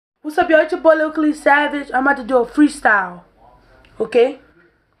What's up, y'all? It's your boy Locally Savage. I'm about to do a freestyle. Okay?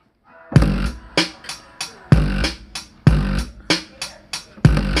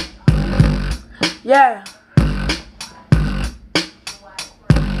 Yeah.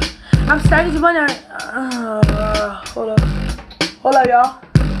 I'm starting to run hold up. Hold up, y'all.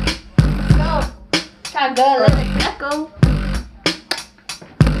 Go. Try to let go.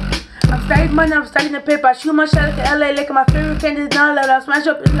 I'm starting money, I'm starting the paper. I shoot my shot at the LA like my favorite candy down. Let I smash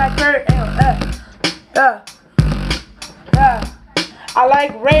up, it's like her. Yeah. I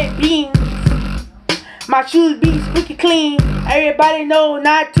like red beans. My shoes be squeaky clean. Everybody know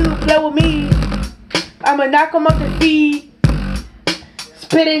not to play with me. I'ma knock 'em off the feet.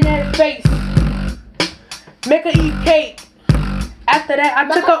 Spit in their face. Make her eat cake. After that, I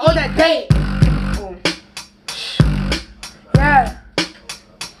took her on that date. Yeah.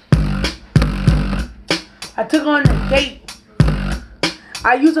 I took her on a date.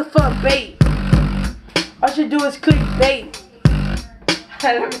 I use her for a bait. All she do is click bait.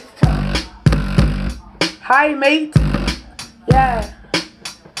 Hi, mate. Yeah.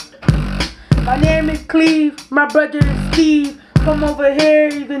 My name is Cleve. My brother is Steve. Come over here,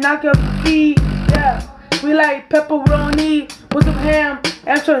 you can knock your feet. Yeah. We like pepperoni with some ham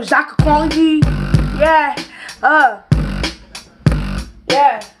and some zaccacongi. Yeah.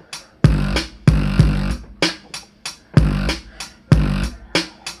 Yeah.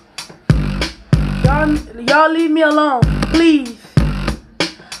 Y'all leave me alone, please.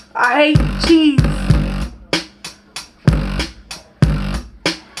 I hate cheese.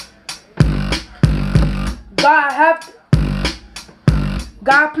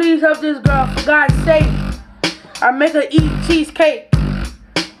 God, please help this girl, for God's sake. I make her eat cheesecake.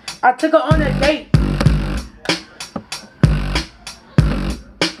 I took her on a date.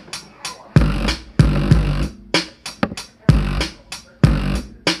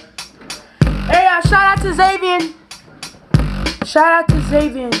 Hey, shout out to Xavier. Shout out to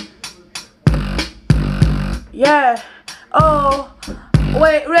Xavier. Yeah. Oh,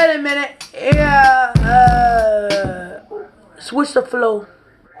 wait a minute. Yeah. Switch the flow.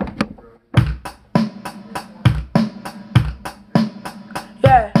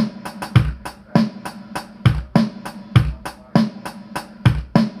 Yeah.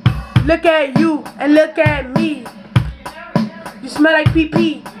 Look at you and look at me. You smell like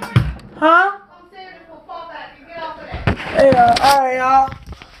pee-pee. Huh? Hey, alright, y'all.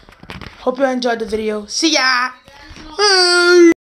 Hope you enjoyed the video. See ya.